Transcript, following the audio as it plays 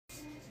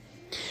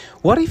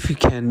What if you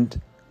can't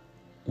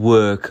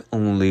work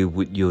only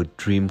with your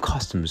dream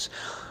customers?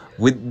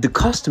 With the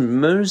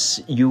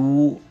customers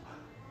you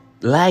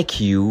like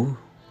you,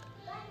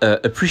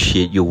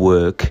 appreciate your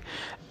work,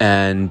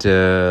 and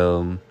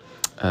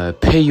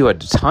pay you at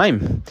the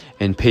time,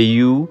 and pay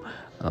you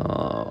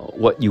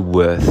what you're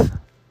worth.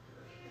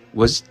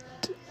 Would it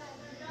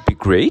be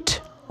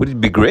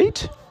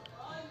great?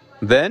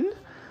 Then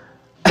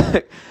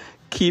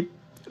keep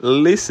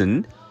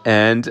listen,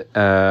 and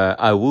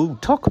I will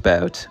talk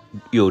about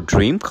your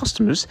dream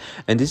customers,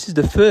 and this is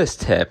the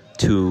first step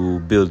to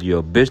build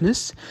your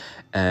business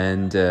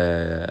and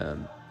to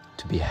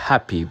be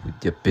happy with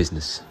your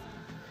business.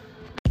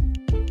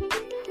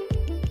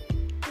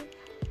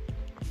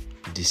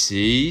 This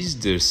is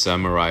the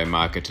Samurai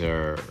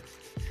Marketer,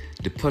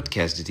 the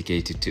podcast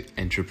dedicated to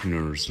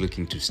entrepreneurs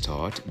looking to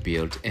start,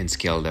 build, and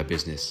scale their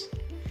business.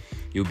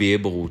 You'll be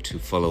able to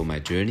follow my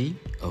journey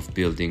of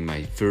building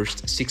my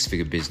first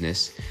six-figure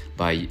business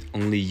by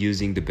only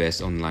using the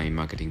best online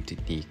marketing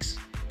techniques.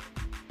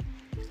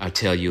 I'll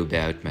tell you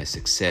about my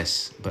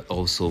success, but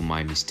also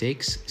my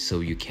mistakes, so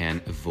you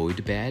can avoid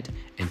the bad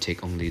and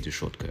take only the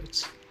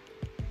shortcuts.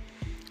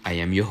 I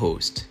am your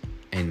host,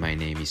 and my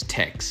name is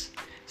Tex.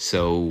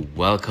 So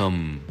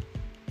welcome.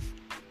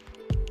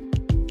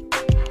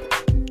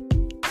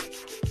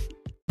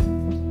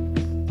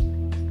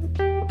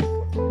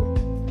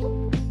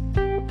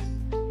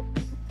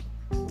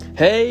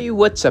 Hey,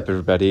 what's up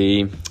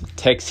everybody?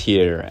 Tex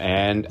here,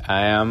 and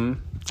I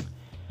am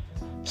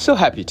so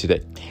happy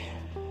today.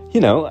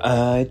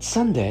 It's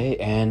Sunday,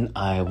 and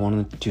I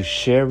wanted to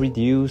share with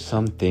you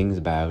some things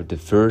about the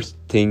first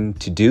thing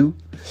to do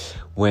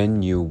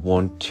when you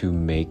want to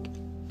make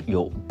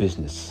your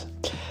business.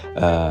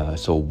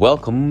 So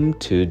welcome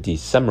to the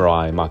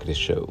Samurai Marketer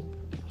Show.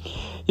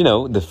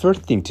 The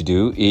first thing to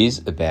do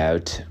is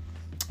about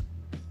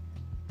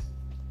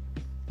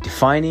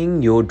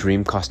defining your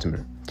dream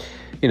customer.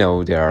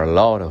 There are a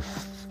lot of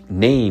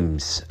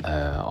names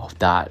of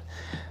that.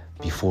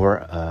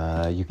 Before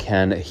you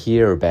can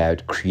hear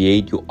about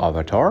create your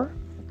avatar.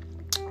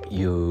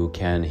 You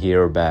can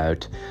hear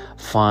about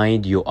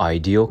find your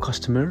ideal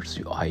customers,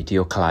 your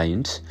ideal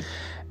clients.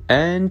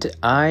 And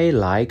I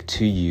like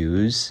to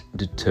use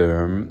the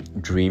term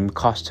dream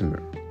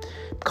customer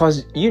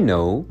because,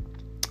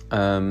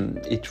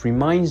 it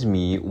reminds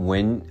me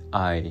when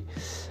I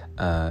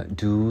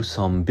do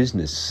some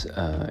business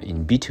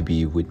in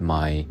B2B with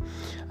my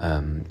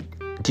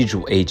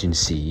digital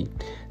agency.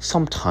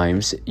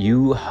 Sometimes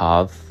you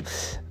have,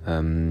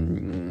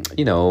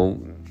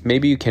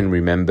 maybe you can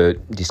remember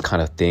these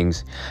kind of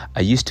things. I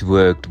used to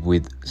work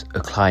with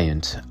a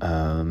client.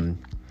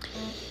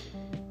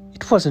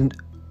 It wasn't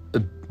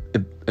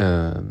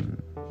a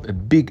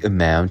big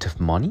amount of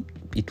money.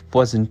 It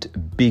wasn't a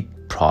big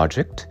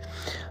project,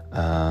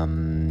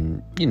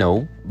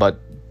 but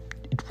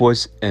it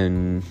was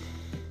an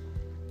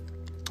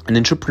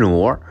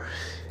entrepreneur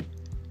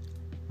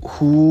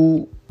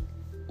who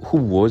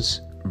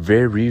was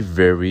very,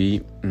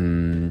 very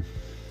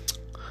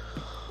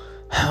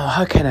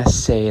how can I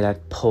say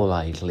that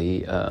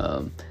politely,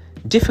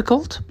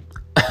 difficult.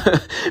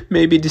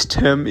 Maybe this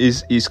term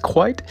is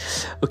quite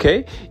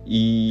okay.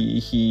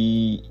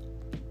 He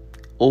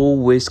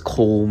always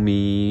call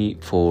me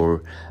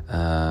for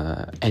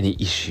any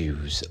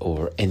issues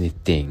or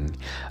anything.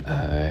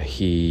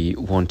 He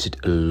wanted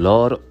a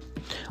lot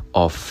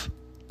of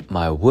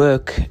my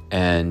work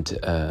and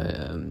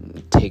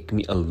take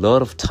me a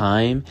lot of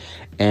time,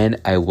 and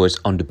I was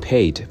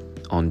underpaid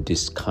on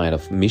this kind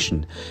of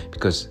mission,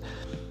 because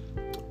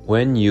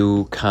when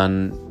you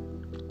can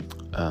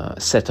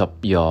set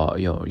up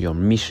your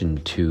mission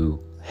to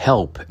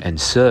help and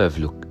serve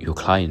your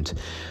client,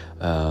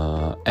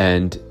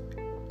 and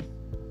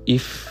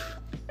if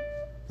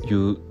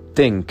you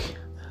think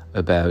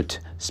about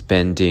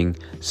spending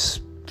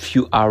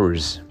few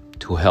hours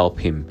to help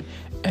him,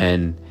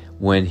 and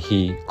when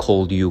he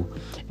called you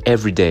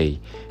every day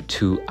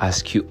to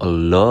ask you a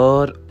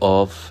lot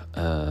of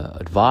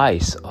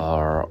advice,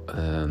 or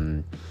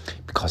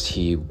because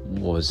he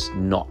was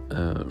not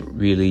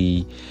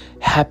really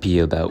happy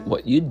about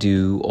what you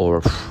do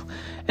or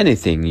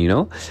anything,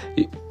 you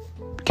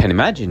can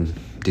imagine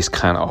this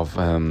kind of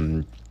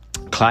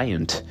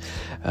client,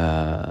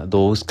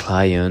 those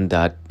clients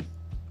that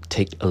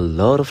take a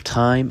lot of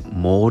time,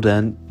 more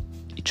than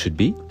it should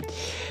be,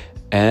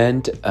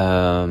 and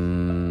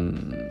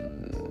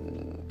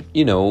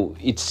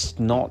it's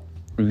not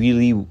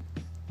really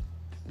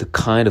the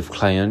kind of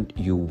client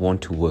you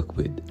want to work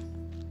with.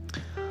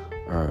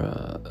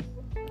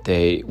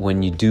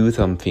 When you do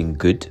something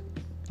good,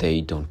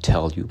 they don't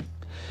tell you.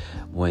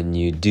 When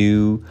you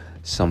do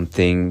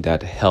something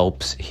that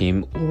helps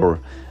him or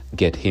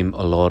get him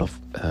a lot of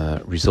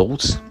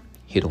results,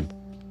 he don't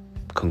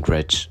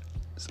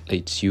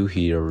congratulate you.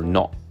 He are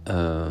not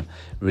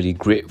really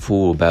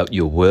grateful about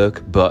your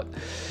work, but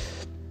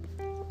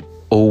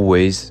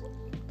always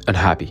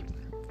unhappy.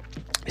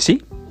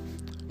 See?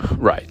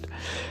 Right.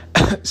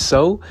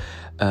 So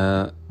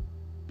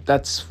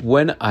that's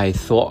when I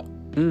thought,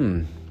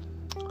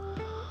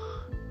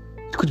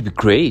 could be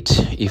great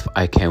if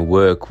I can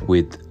work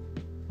with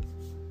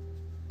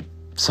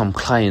some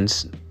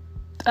clients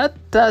that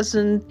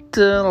doesn't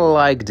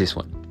like this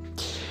one.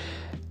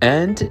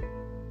 And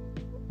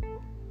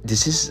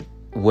this is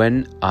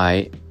when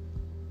I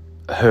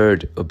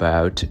heard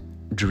about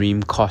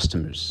dream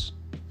customers.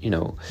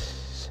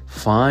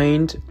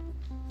 Find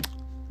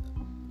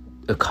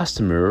a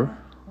customer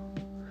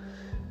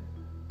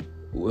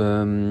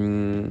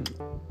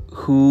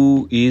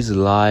who is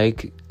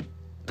like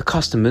the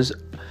customers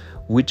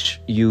which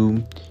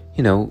you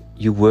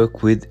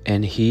work with,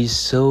 and he's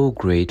so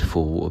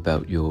grateful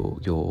about your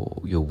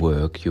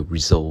work, your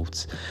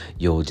results,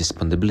 your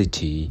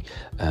disponibility,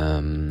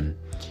 and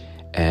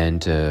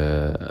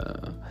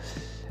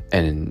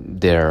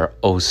they're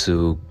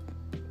also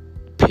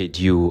paid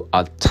you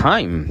at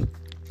time,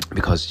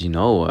 because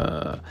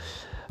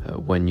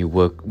when you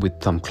work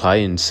with some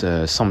clients,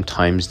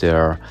 sometimes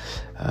they're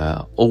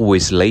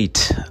always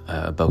late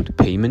about the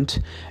payment,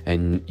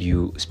 and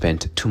you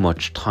spend too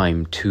much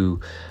time to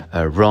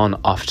run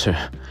after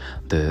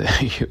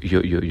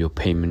your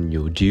payment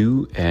you're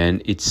due,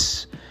 and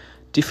it's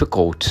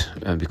difficult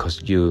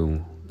because you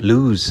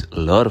lose a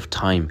lot of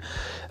time.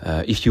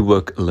 If you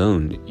work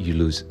alone, you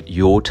lose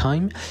your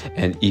time,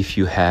 and if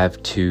you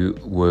have to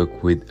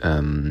work with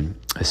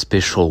a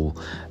special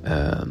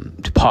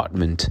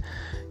department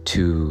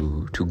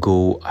to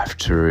go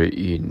after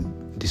in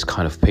this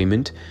kind of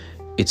payment,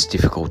 it's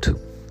difficult too.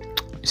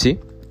 You see?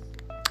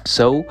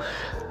 So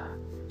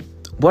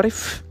what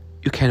if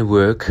you can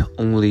work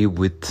only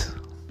with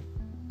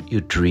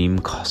your dream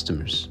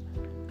customers?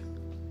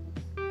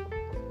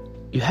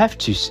 You have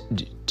to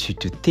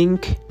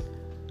think,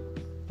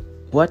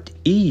 what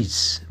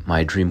is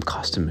my dream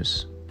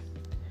customers?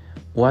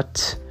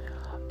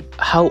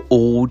 How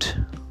old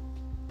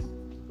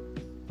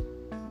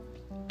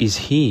is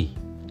he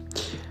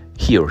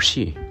or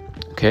she?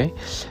 Okay.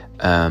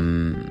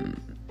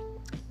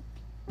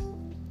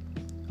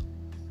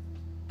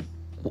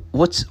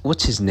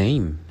 What's his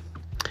name?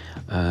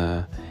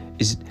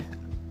 Is it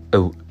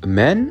a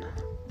man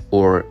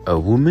or a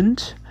woman?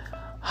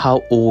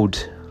 How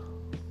old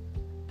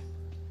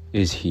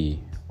is he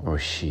or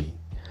she?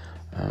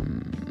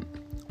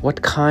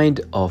 What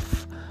kind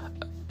of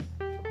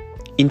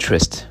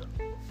interest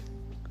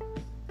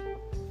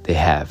they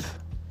have?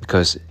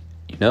 Because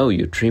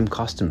your dream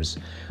customers,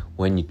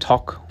 when you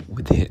talk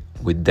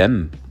with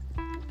them,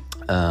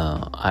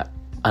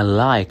 I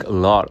like a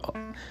lot.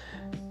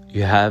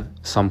 You have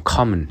some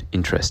common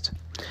interest.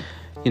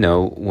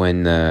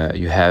 When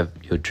you have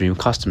your dream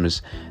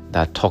customers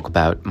that talk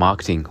about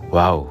marketing,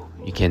 wow,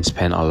 you can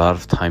spend a lot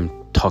of time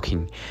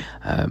talking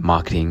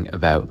marketing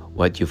about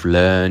what you've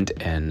learned,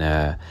 and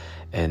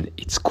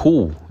it's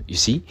cool, you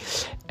see.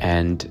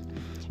 And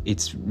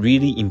it's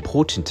really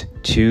important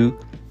to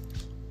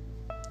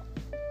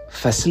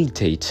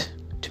facilitate,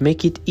 to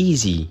make it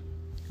easy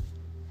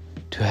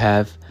to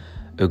have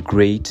a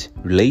great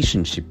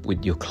relationship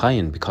with your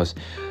client, because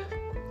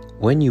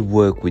when you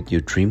work with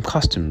your dream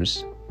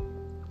customers,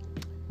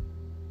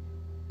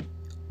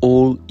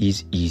 all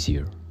is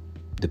easier.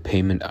 The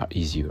payment are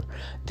easier,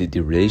 the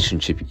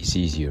relationship is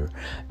easier,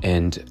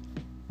 and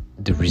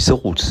the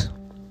results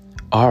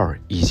are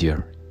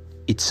easier.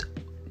 It's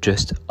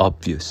just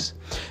obvious.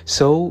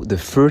 So the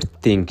first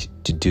thing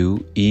to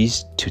do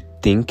is to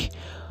think,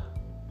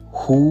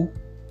 who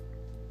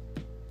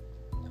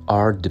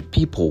are the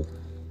people,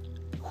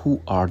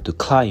 who are the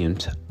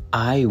client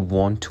I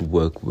want to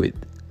work with?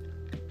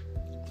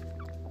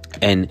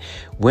 And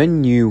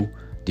when you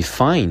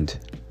defined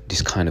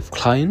this kind of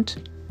client,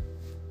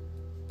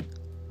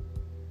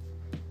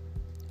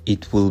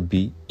 it will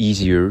be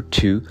easier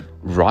to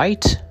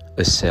write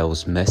a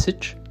sales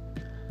message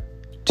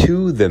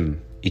to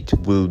them. It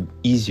will be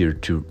easier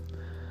to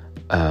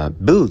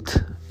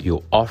build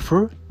your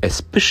offer,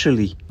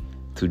 especially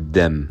to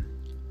them.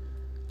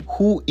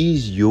 Who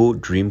is your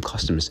dream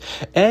customers?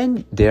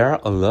 And there are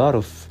a lot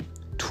of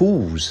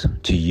tools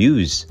to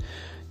use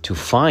to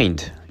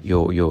find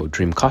your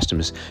dream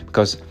customers,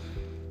 because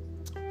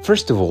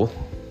first of all,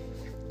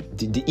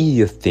 the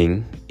easiest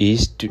thing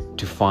is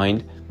to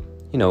find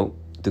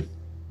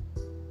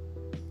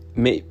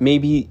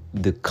maybe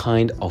the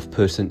kind of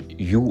person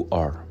you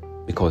are,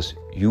 because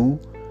you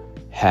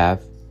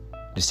have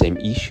the same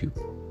issue.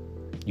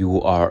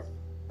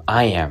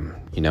 I am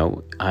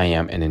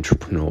an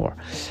entrepreneur,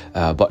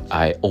 but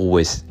I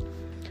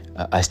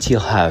still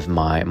have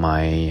my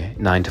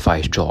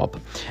 9-to-5 job,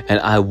 and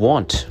I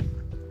want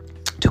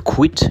to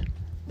quit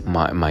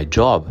my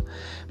job,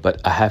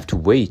 but I have to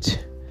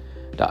wait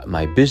that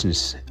my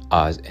business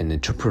as an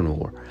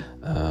entrepreneur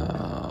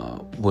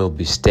will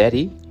be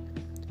steady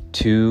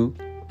to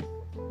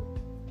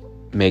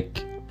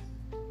make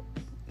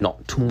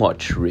not too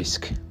much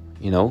risk,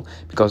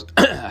 because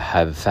I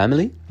have a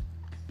family,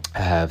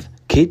 I have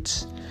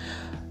kids,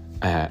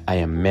 I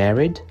am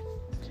married,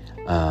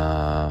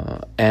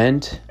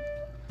 and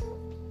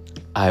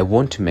I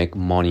want to make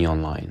money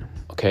online,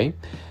 okay?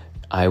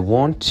 I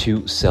want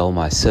to sell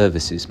my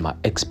services, my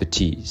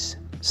expertise.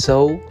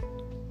 So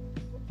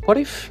what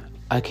if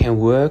I can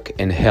work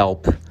and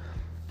help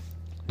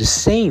the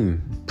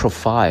same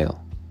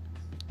profile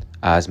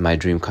as my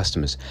dream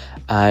customers.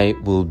 I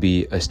will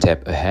be a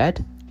step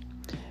ahead.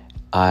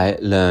 I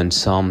learn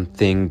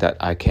something that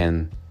I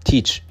can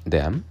teach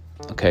them,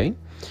 okay?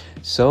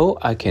 So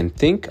I can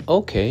think,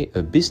 okay,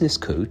 a business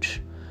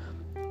coach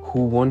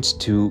who wants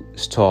to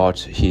start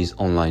his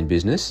online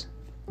business,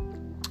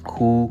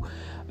 who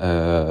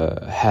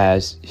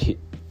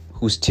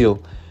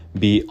still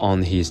be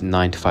on his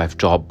 9-to-5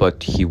 job,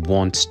 but he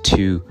wants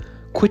to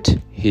quit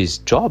his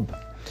job.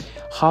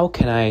 How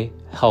can I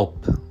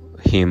help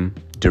him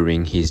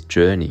during his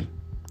journey?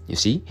 You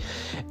see?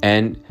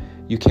 And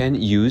you can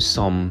use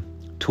some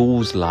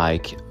tools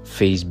like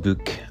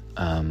Facebook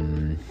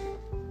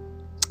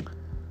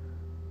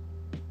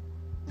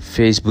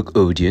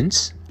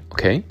audience,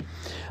 okay?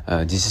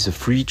 This is a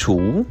free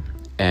tool,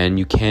 and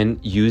you can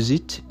use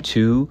it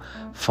to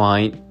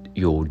find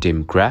your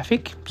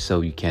demographic,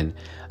 so you can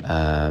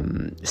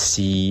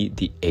see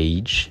the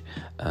age,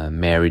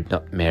 married,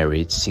 not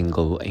married,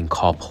 single and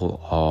couple,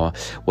 or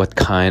what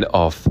kind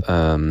of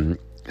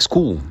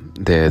school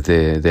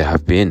they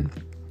have been,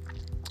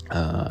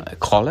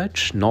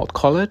 college, not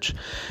college,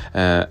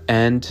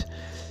 and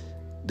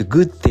the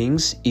good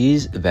things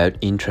is about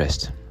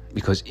interest,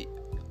 because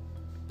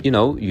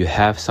you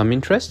have some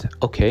interest,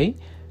 okay,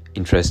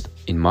 interest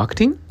in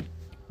marketing,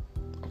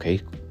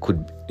 okay,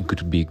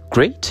 could be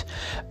great.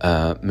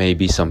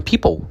 Maybe some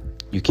people,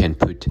 you can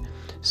put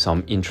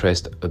some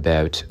interest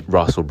about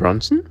Russell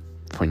Brunson,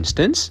 for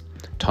instance,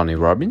 Tony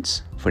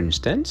Robbins, for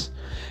instance,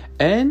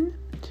 and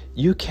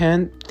you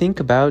can think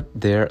about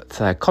their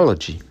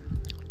psychology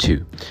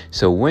too.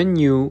 So when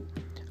you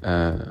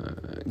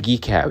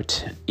geek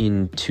out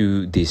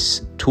into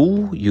this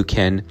tool, you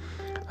can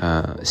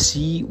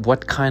see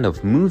what kind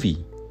of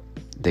movie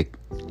they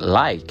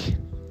like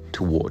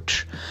to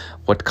watch,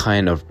 what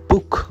kind of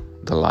book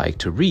they like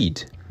to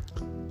read.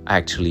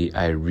 Actually,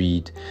 I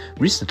read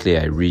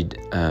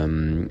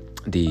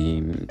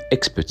the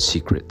Expert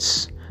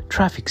Secrets,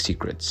 Traffic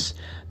Secrets,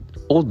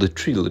 all the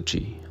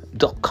trilogy,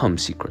 .com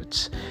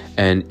secrets.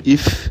 And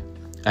if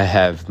I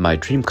have my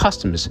dream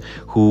customers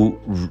who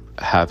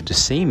have the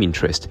same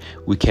interest,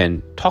 we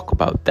can talk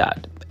about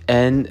that.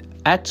 And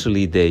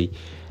actually, they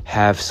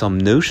have some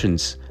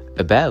notions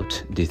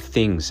about these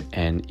things,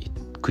 and it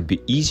could be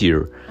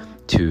easier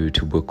to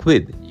work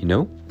with,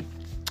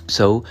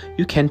 So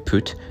you can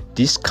put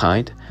this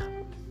kind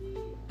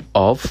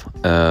of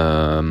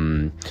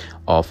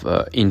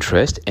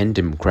interest and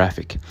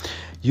demographic.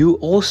 You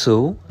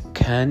also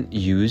can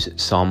use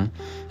some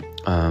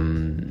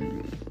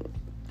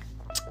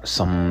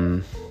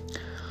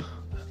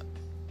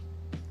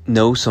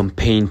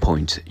pain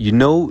points. You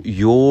know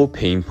your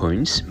pain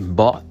points,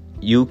 but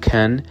you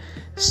can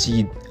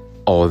see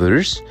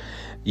others.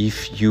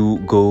 If you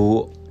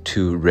go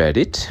to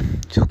Reddit,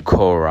 to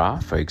Quora,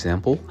 for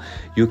example,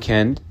 you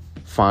can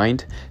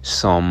find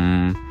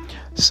some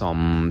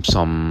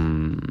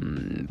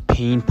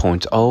pain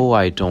points. Oh,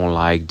 I don't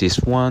like this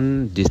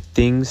one, these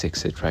things,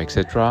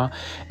 etc.,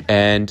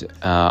 and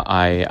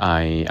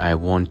I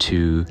want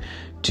to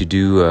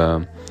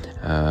do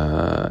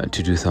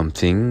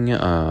something.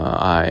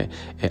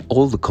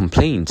 All the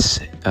complaints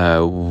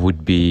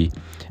would be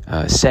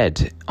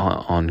said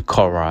on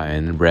Quora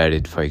and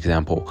Reddit, for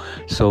example.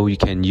 So you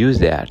can use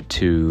that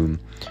to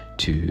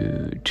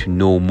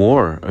know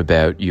more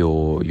about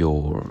your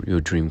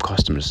dream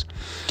customers.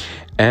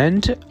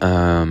 And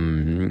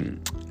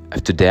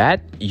after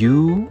that,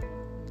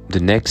 the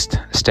next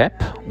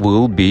step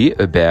will be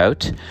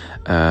about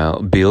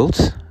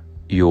build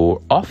your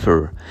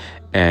offer,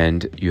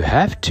 and you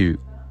have to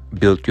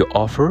build your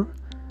offer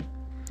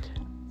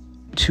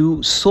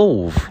to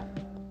solve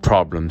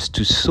problems,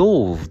 to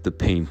solve the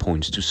pain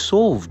points, to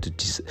solve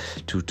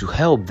to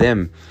help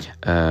them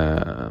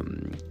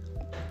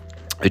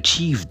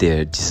achieve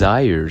their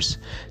desires.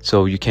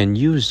 So you can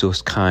use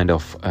those kind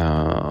of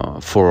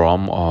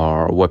forum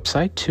or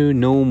website to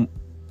know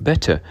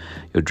better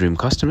your dream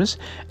customers,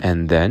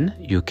 and then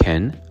you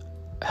can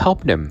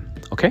help them.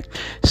 Okay,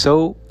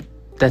 so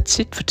that's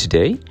it for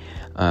today.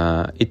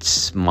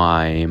 It's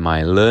my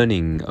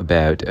learning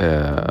about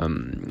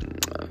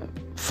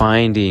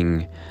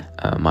finding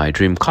my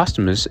dream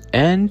customers,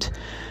 and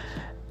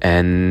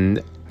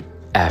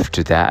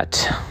after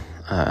that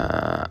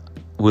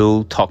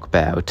we'll talk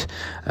about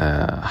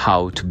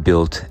how to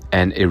build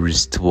an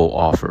irresistible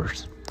offer.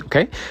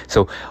 Okay,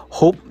 so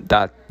hope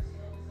that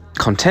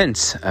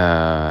contents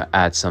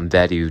add some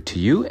value to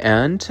you,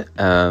 and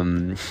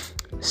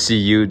see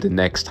you the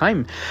next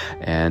time.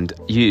 And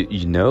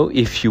you know,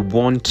 if you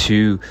want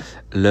to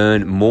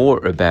learn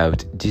more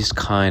about this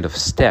kind of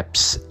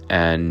steps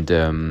and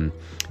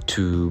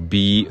to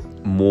be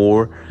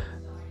more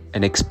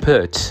an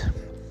expert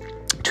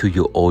to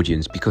your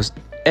audience, because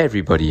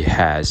everybody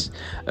has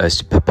a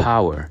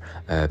superpower,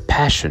 a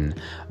passion,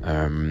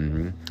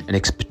 an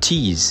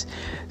expertise.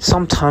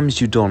 Sometimes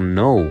you don't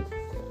know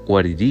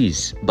what it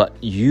is, but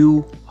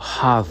you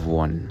have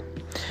one.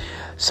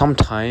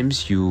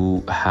 Sometimes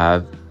you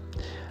have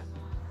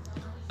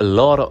a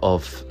lot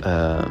of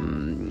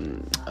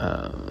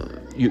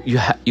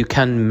you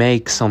can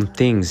make some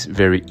things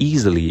very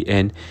easily,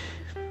 and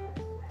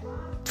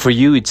for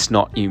you it's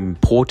not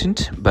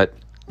important, but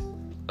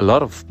a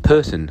lot of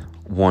person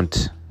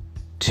want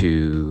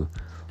to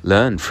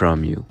learn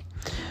from you.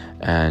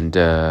 And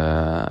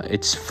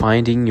it's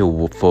finding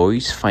your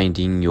voice,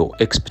 finding your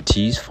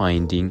expertise,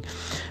 finding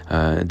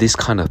these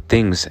kind of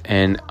things.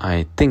 And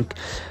I think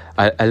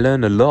I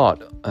learned a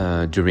lot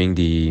during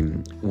the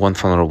One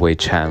Funnel Away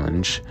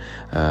challenge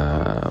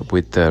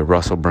with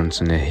Russell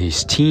Brunson and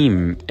his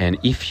team. And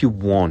if you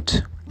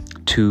want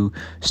to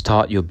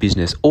start your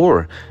business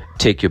or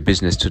take your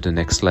business to the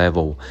next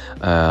level,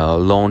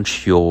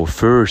 launch your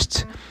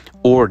first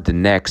or the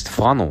next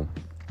funnel,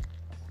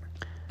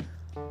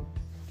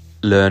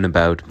 learn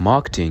about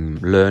marketing,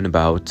 learn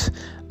about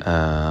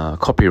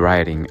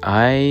copywriting,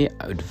 I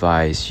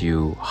advise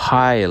you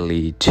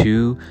highly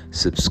to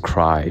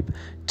subscribe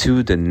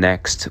to the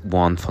next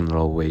One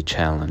Funnel Away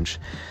challenge.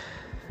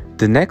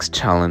 The next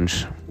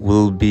challenge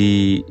will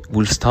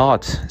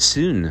start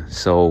soon,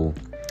 so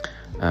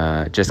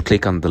just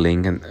click on the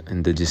link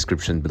in the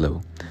description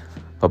below.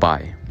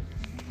 Bye-bye.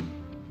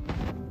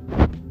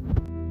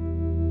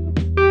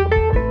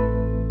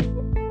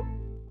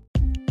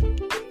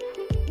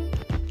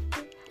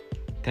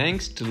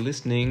 Thanks to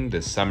listening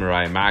the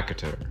Samurai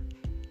Marketer.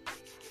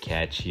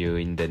 Catch you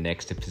in the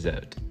next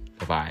episode.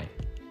 Bye-bye.